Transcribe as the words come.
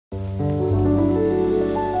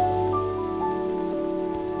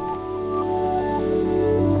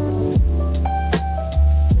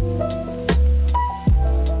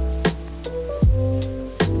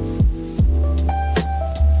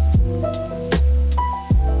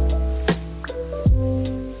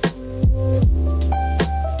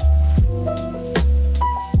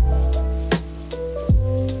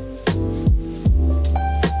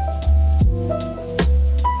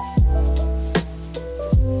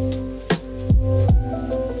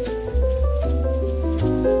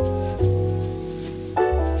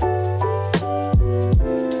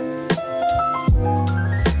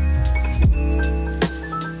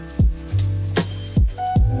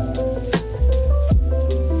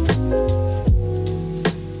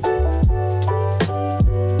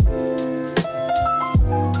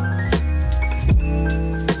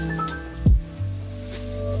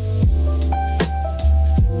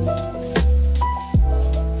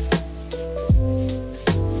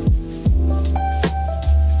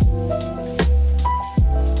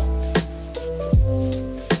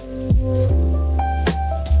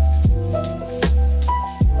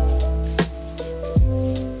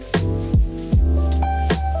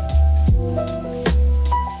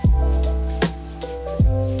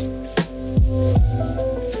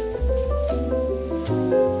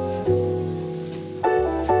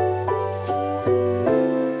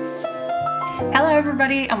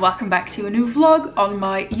everybody and welcome back to a new vlog on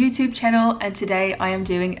my YouTube channel, and today I am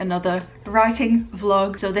doing another writing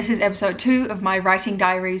vlog. So this is episode 2 of my writing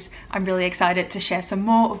diaries. I'm really excited to share some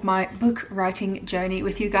more of my book writing journey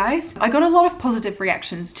with you guys. I got a lot of positive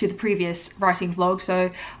reactions to the previous writing vlog, so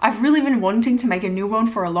I've really been wanting to make a new one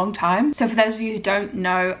for a long time. So for those of you who don't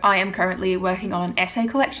know, I am currently working on an essay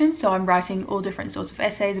collection, so I'm writing all different sorts of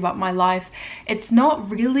essays about my life. It's not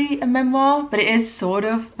really a memoir, but it is sort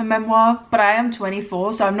of a memoir, but I am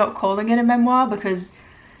 24, so I'm not calling it a memoir because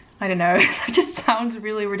I don't know, that just sounds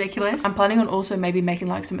really ridiculous. I'm planning on also maybe making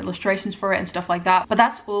like some illustrations for it and stuff like that, but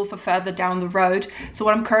that's all for further down the road. So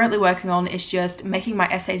what I'm currently working on is just making my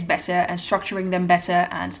essays better and structuring them better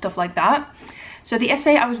and stuff like that. So the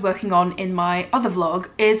essay I was working on in my other vlog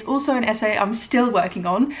is also an essay I'm still working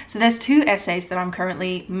on. So there's 2 essays that I'm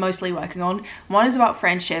currently mostly working on. One is about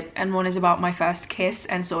friendship and one is about my first kiss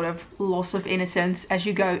and sort of loss of innocence as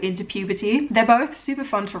you go into puberty. They're both super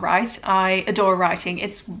fun to write. I adore writing.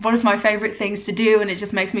 It's one of my favorite things to do, and it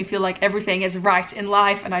just makes me feel like everything is right in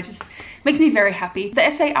life, and makes me very happy. The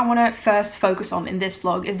essay I want to first focus on in this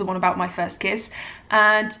vlog is the one about my first kiss,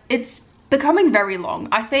 and it's becoming very long.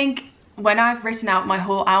 I think when I've written out my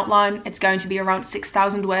whole outline, it's going to be around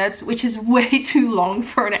 6,000 words, which is way too long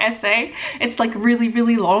for an essay. It's like really,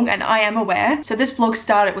 really long, and I am aware. So this vlog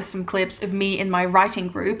started with some clips of me in my writing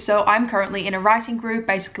group. So I'm currently in a writing group,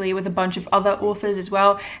 basically with a bunch of other authors as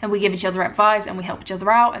well, and we give each other advice and we help each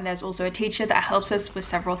other out, and there's also a teacher that helps us with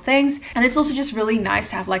several things. And it's also just really nice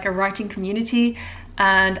to have like a writing community.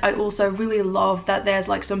 And I also really love that there's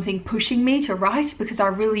like something pushing me to write, because I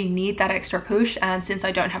really need that extra push. And since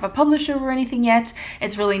I don't have a publisher or anything yet,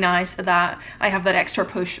 it's really nice that I have that extra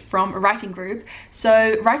push from a writing group.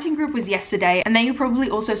 So writing group was yesterday, and then you probably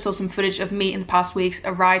also saw some footage of me in the past weeks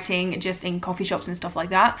writing just in coffee shops and stuff like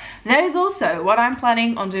that. That is also what I'm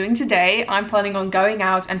planning on doing today. I'm planning on going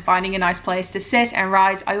out and finding a nice place to sit and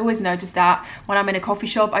write. I always notice that when I'm in a coffee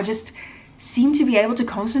shop, I just seem to be able to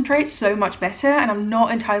concentrate so much better, and I'm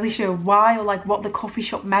not entirely sure why or like what the coffee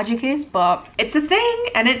shop magic is, but it's a thing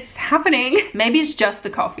and it's happening. Maybe it's just the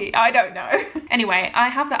coffee, I don't know. Anyway, I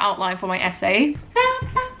have the outline for my essay.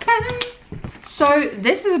 So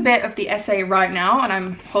this is a bit of the essay right now, and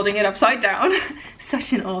I'm holding it upside down.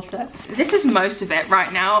 Such an author. This is most of it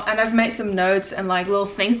right now, and I've made some notes and like little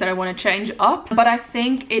things that I want to change up, but I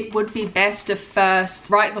think it would be best to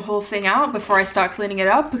first write the whole thing out before I start cleaning it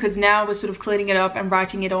up, because now we're sort of cleaning it up and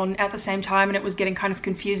writing it on at the same time, and it was getting kind of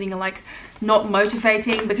confusing and like not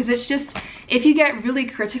motivating, because it's just, if you get really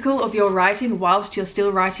critical of your writing whilst you're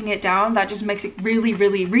still writing it down, that just makes it really,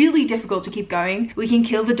 really, really difficult to keep going. We can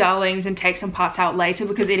kill the darlings and take some parts out later,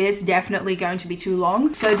 because it is definitely going to be too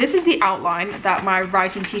long. So this is the outline that my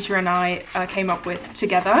writing teacher and I came up with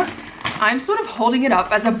together. I'm sort of holding it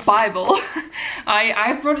up as a Bible.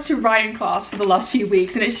 I've brought it to writing class for the last few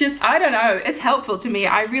weeks, and it's just, I don't know, it's helpful to me.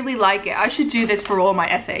 I really like it. I should do this for all my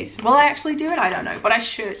essays. Will I actually do it? I don't know, but I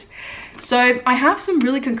should. So I have some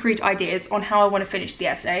really concrete ideas on how I want to finish the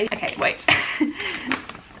essay. Okay, wait.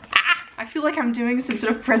 I feel like I'm doing some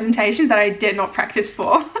sort of presentation that I did not practice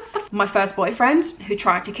for. My first boyfriend who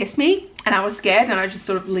tried to kiss me, and I was scared, and I just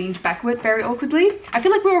sort of leaned backward very awkwardly. I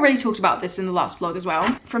feel like we already talked about this in the last vlog as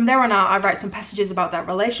well. From there on out, I write some passages about that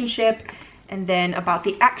relationship, and then about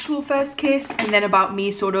the actual first kiss, and then about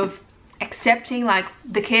me sort of accepting like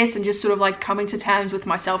the kiss and just sort of like coming to terms with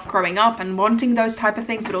myself growing up and wanting those type of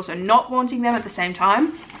things, but also not wanting them at the same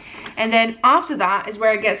time. And then after that is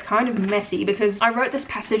where it gets kind of messy, because I wrote this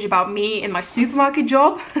passage about me in my supermarket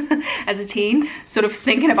job as a teen, sort of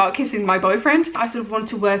thinking about kissing my boyfriend. I sort of want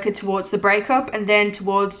to work it towards the breakup, and then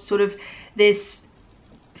towards sort of this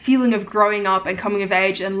feeling of growing up and coming of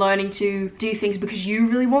age and learning to do things because you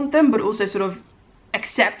really want them, but also sort of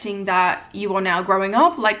accepting that you are now growing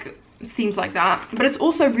up, like themes like that. But it's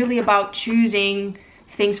also really about choosing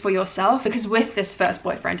things for yourself, because with this first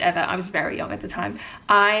boyfriend ever, I was very young at the time,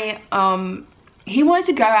 he wanted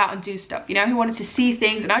to go out and do stuff, you know, he wanted to see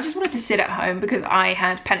things, and I just wanted to sit at home because I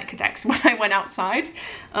had panic attacks when I went outside.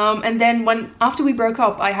 And then after we broke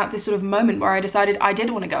up, I had this sort of moment where I decided I did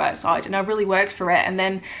want to go outside, and I really worked for it. And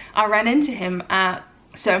then I ran into him at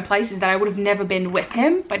certain places that I would have never been with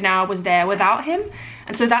him, but now I was there without him.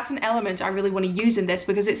 And so that's an element I really want to use in this,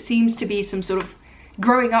 because it seems to be some sort of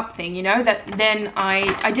growing up thing, you know, that then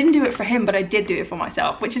I didn't do it for him, but I did do it for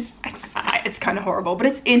myself, which is, it's kind of horrible, but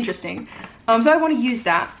it's interesting. So I want to use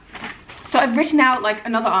that. So I've written out like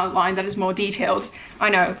another outline that is more detailed. I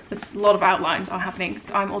know, it's a lot of outlines are happening.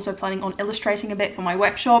 I'm also planning on illustrating a bit for my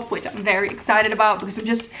web shop, which I'm very excited about because I'm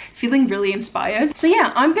just feeling really inspired. So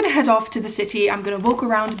yeah, I'm gonna head off to the city. I'm gonna walk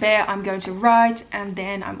around a bit, I'm going to write, and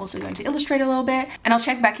then I'm also going to illustrate a little bit. And I'll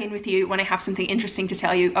check back in with you when I have something interesting to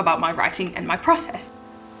tell you about my writing and my process.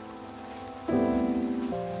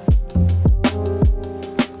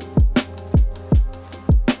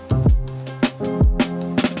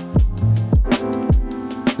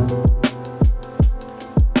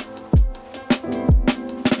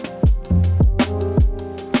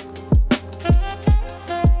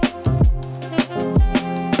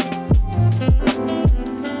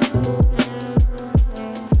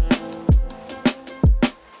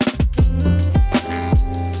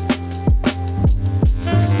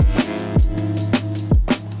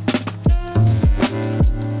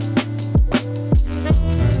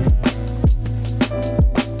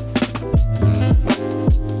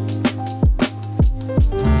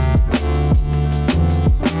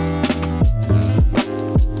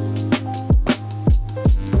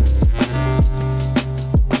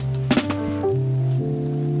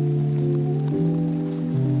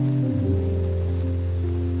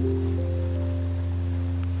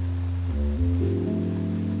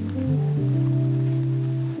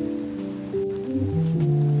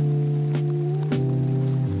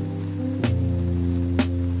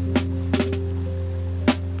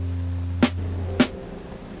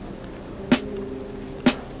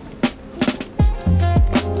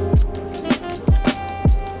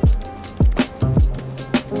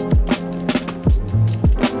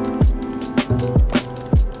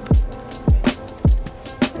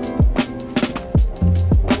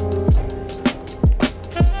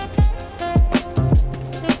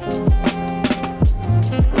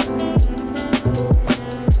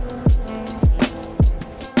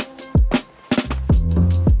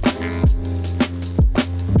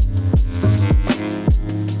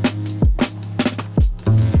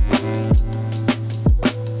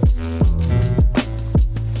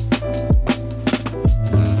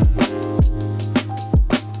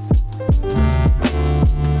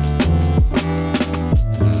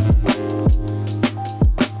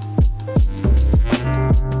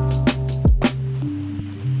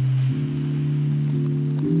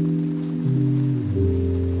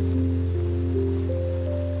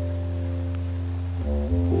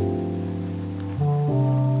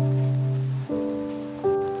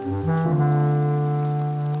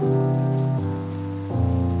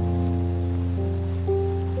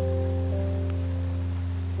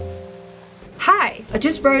 I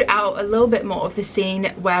just wrote out a little bit more of the scene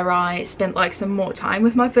where I spent like some more time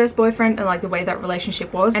with my first boyfriend and like the way that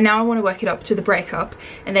relationship was, and now I want to work it up to the breakup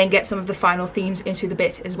and then get some of the final themes into the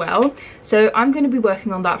bit as well. So I'm going to be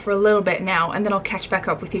working on that for a little bit now, and then I'll catch back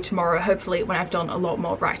up with you tomorrow, hopefully when I've done a lot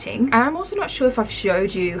more writing. And I'm also not sure if I've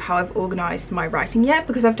showed you how I've organized my writing yet,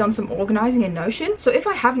 because I've done some organizing in Notion. So if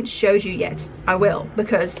I haven't showed you yet, I will,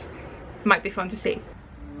 because it might be fun to see.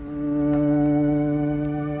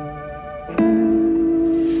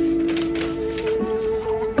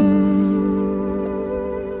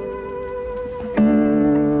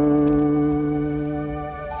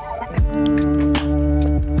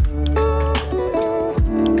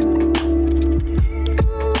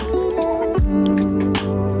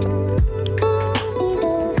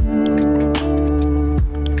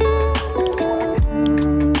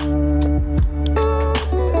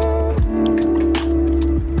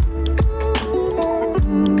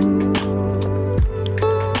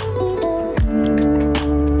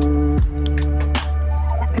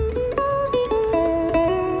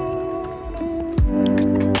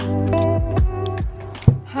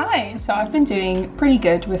 So I've been doing pretty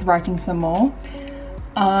good with writing some more.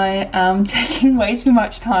 I am taking way too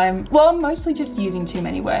much time. Well, I'm mostly just using too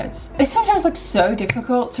many words. It's sometimes like so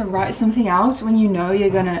difficult to write something out when you know you're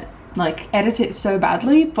gonna like edit it so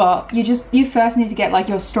badly, but you first need to get like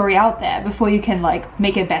your story out there before you can like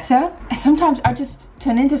make it better. And sometimes I just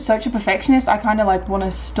turn into such a perfectionist, I kind of like want to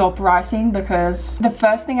stop writing because the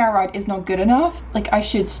first thing I write is not good enough. Like I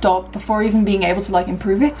should stop before even being able to like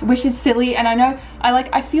improve it, which is silly. And I know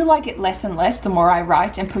I feel like it less and less the more I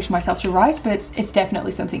write and push myself to write, but it's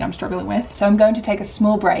definitely something I'm struggling with. So I'm going to take a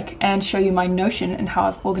small break and show you my Notion and how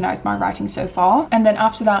I've organized my writing so far. And then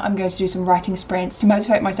after that, I'm going to do some writing sprints to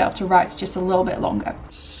motivate myself to write just a little bit longer.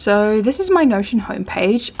 So this is my Notion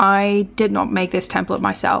homepage. I did not make this template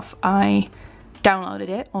myself. I downloaded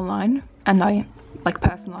it online and I like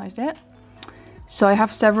personalized it. So I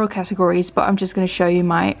have several categories, but I'm just going to show you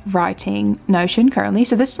my writing Notion currently.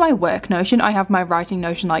 So this is my work Notion. I have my writing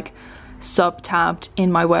Notion like sub-tabbed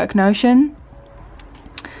in my work Notion.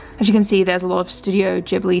 As you can see, there's a lot of Studio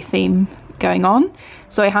Ghibli theme going on.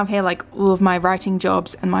 So I have here like all of my writing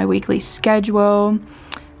jobs and my weekly schedule.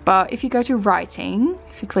 But if you go to writing,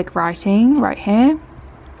 if you click writing right here,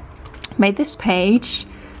 made this page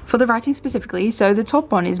for the writing specifically. So the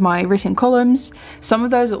top one is my written columns. Some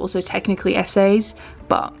of those are also technically essays,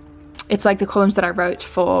 but it's like the columns that I wrote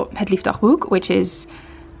for Het Liefdagboek, which is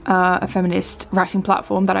a feminist writing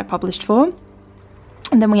platform that I published for.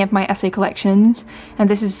 And then we have my essay collections, and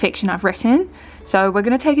this is fiction I've written. So we're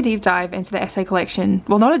going to take a deep dive into the essay collection.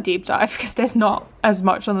 Well, not a deep dive because there's not as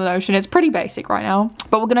much on the Notion. It's pretty basic right now,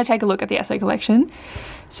 but we're going to take a look at the essay collection.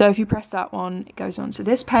 So if you press that one, it goes on to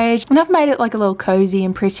this page, and I've made it like a little cozy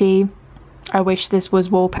and pretty. I wish this was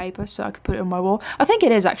wallpaper so I could put it on my wall. I think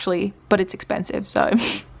it is actually, but it's expensive, so.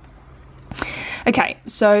 Okay,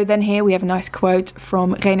 so then here we have a nice quote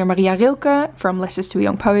from Rainer Maria Rilke from Letters to a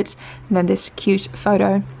Young Poet, and then this cute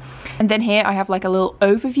photo. And then here I have like a little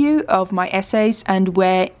overview of my essays and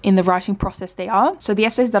where in the writing process they are. So the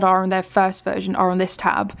essays that are in their first version are on this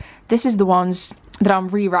tab. This is the ones that I'm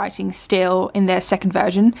rewriting still in their second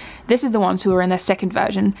version. This is the ones who are in their second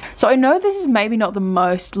version. So I know this is maybe not the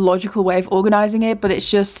most logical way of organizing it, but it's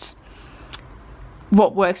just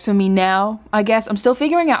what works for me now, I guess. I'm still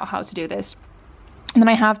figuring out how to do this. And then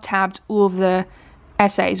I have tabbed all of the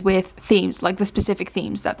essays with themes, like the specific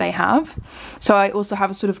themes that they have. So I also have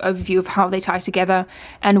a sort of overview of how they tie together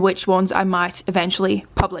and which ones I might eventually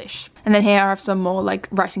publish. And then here I have some more like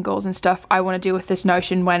writing goals and stuff I want to do with this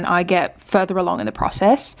Notion when I get further along in the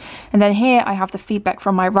process. And then here I have the feedback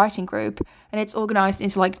from my writing group, and it's organized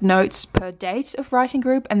into like notes per date of writing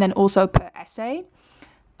group and then also per essay.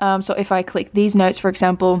 So if I click these notes, for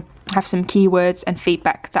example, I have some keywords and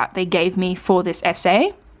feedback that they gave me for this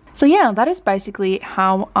essay. So yeah, that is basically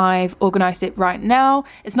how I've organized it right now.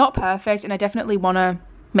 It's not perfect, and I definitely want to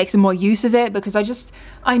make some more use of it because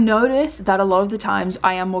I notice that a lot of the times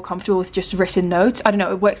I am more comfortable with just written notes. I don't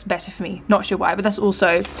know, it works better for me. Not sure why, but that's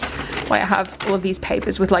also why I have all of these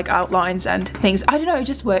papers with like outlines and things. I don't know, it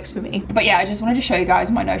just works for me. But yeah, I just wanted to show you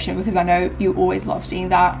guys my Notion because I know you always love seeing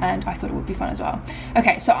that, and I thought it would be fun as well.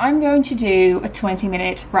 Okay, so I'm going to do a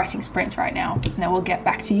 20-minute writing sprint right now, and then we'll get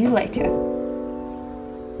back to you later.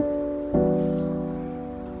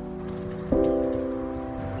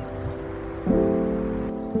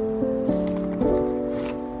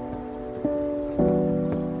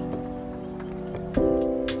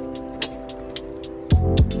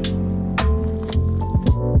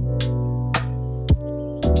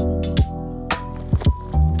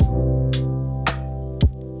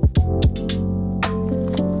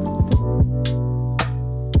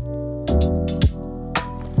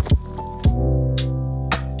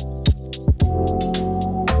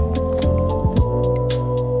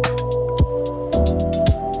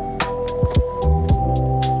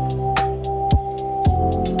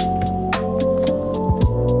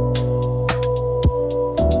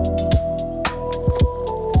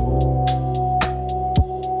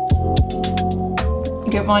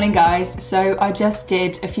 Good morning guys. So I just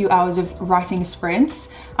did a few hours of writing sprints.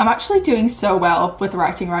 I'm actually doing so well with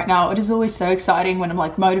writing right now. It is always so exciting when I'm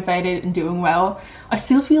like motivated and doing well. I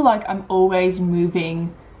still feel like I'm always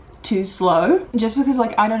moving too slow just because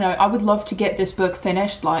like, I don't know, I would love to get this book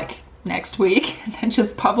finished like next week and then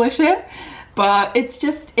just publish it. But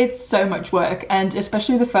it's so much work, and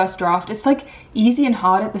especially the first draft, it's like easy and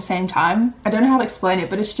hard at the same time. I don't know how to explain it,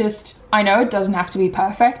 but it's just, I know it doesn't have to be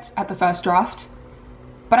perfect at the first draft,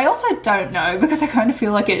 but I also don't know because I kind of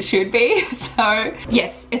feel like it should be. So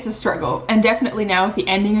yes, it's a struggle. And definitely now with the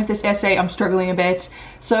ending of this essay, I'm struggling a bit.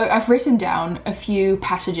 So I've written down a few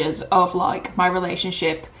passages of like my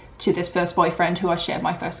relationship to this first boyfriend who I shared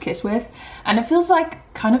my first kiss with. And it feels like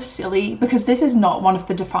kind of silly because this is not one of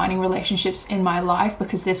the defining relationships in my life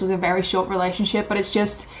because this was a very short relationship, but it's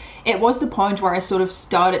just, it was the point where I sort of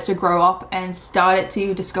started to grow up and started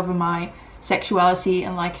to discover my sexuality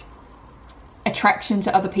and like attraction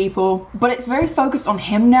to other people. But it's very focused on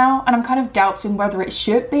him now, and I'm kind of doubting whether it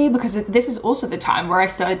should be because this is also the time where I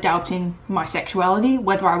started doubting my sexuality,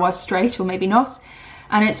 whether I was straight or maybe not.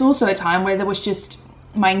 And it's also a time where there was just,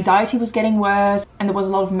 my anxiety was getting worse and there was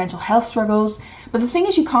a lot of mental health struggles. But the thing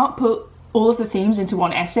is, you can't put all of the themes into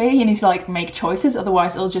one essay. You need to like make choices,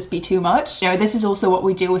 otherwise it'll just be too much. You know, this is also what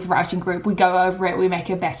we do with writing group. We go over it, we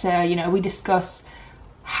make it better, you know, we discuss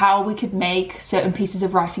how we could make certain pieces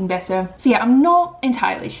of writing better. So yeah, I'm not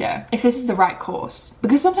entirely sure if this is the right course,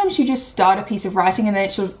 because sometimes you just start a piece of writing and then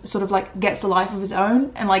it sort of like gets a life of its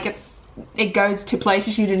own, and like it's it goes to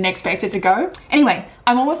places you didn't expect it to go. Anyway,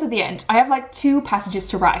 I'm almost at the end. I have like 2 passages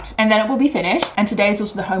to write and then it will be finished. And today is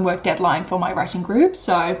also the homework deadline for my writing group.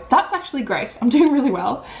 So that's actually great. I'm doing really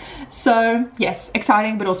well. So yes,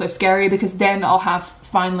 exciting, but also scary because then I'll have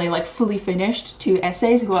finally like fully finished 2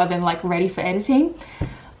 essays who are then like ready for editing.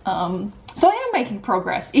 So I am making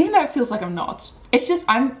progress, even though it feels like I'm not. It's just,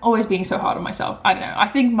 I'm always being so hard on myself. I don't know. I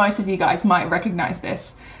think most of you guys might recognize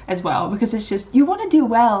this as well, because it's just, you want to do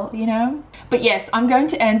well, you know? But yes, I'm going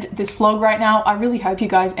to end this vlog right now. I really hope you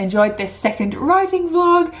guys enjoyed this second writing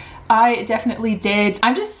vlog. I definitely did.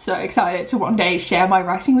 I'm just so excited to one day share my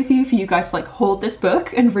writing with you, for you guys to like hold this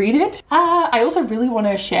book and read it. I also really want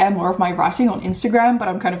to share more of my writing on Instagram, but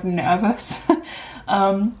I'm kind of nervous.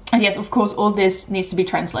 And yes, of course, all this needs to be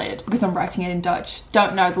translated because I'm writing it in Dutch.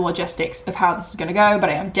 Don't know the logistics of how this is going to go, but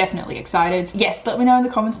I am definitely excited. Yes, let me know in the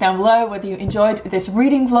comments down below whether you enjoyed this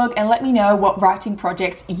reading vlog, and let me know what writing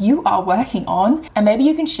projects you are working on. And maybe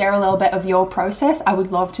you can share a little bit of your process. I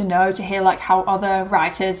would love to know, to hear like how other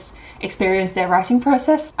writers experience their writing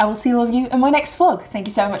process. I will see all of you in my next vlog. Thank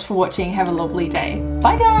you so much for watching. Have a lovely day.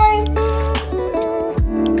 Bye guys!